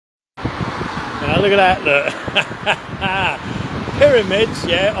look at that, look. Pyramids,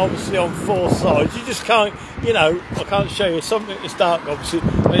 yeah, obviously on 4 sides. You just can't, you know, I can't show you something that's dark, obviously.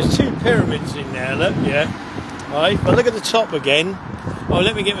 There's 2 pyramids in there, look, yeah. Right, but look at the top again. Oh,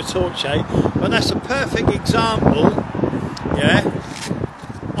 let me get my torch out. But that's a perfect example, yeah,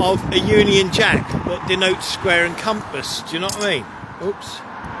 of a Union Jack that denotes square and compass. Do you know what I mean? Oops.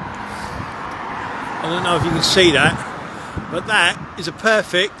 I don't know if you can see that, but that is a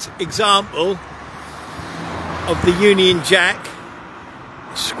perfect example of the Union Jack,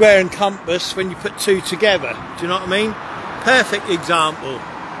 square and compass, when you put 2 together. Do you know what I mean? Perfect example.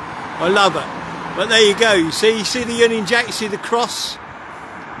 I love it. But there you go. You see the Union Jack. You see the cross,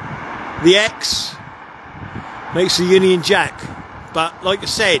 the X makes the Union Jack. But like I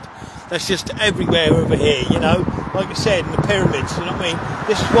said, that's just everywhere over here. You know, like I said, in the pyramids. You know what I mean?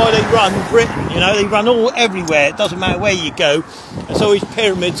 This is why they run Britain. You know, they run all everywhere. It doesn't matter where you go. There's always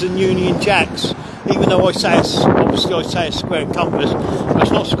pyramids and Union Jacks. Even though I say it's, obviously I say it's square and compass, but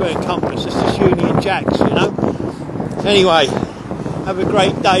it's not square and compass, it's just Union Jacks, you know. Anyway, have a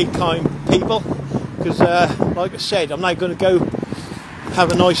great day, kind people, because like I said, I'm now going to go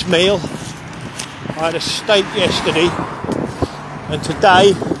have a nice meal. I had a steak yesterday, and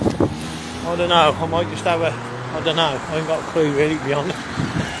today, I don't know, I might just have a, I don't know, I ain't got a clue really, to be honest.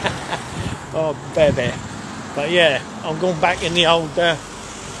 Oh, bear. But yeah, I'm going back in the old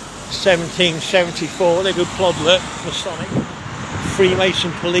 1774, they're good plodlet, Masonic,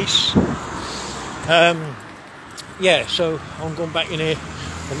 Freemason police. Yeah, so I'm going back in here.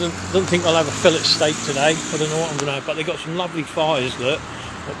 I don't think I'll have a fillet steak today. I don't know what I'm going to have, but they've got some lovely fires that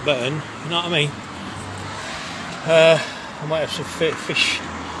burn, you know what I mean? I might have some fish,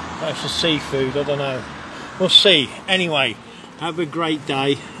 might have some seafood, I don't know. We'll see. Anyway, have a great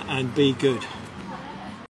day and be good.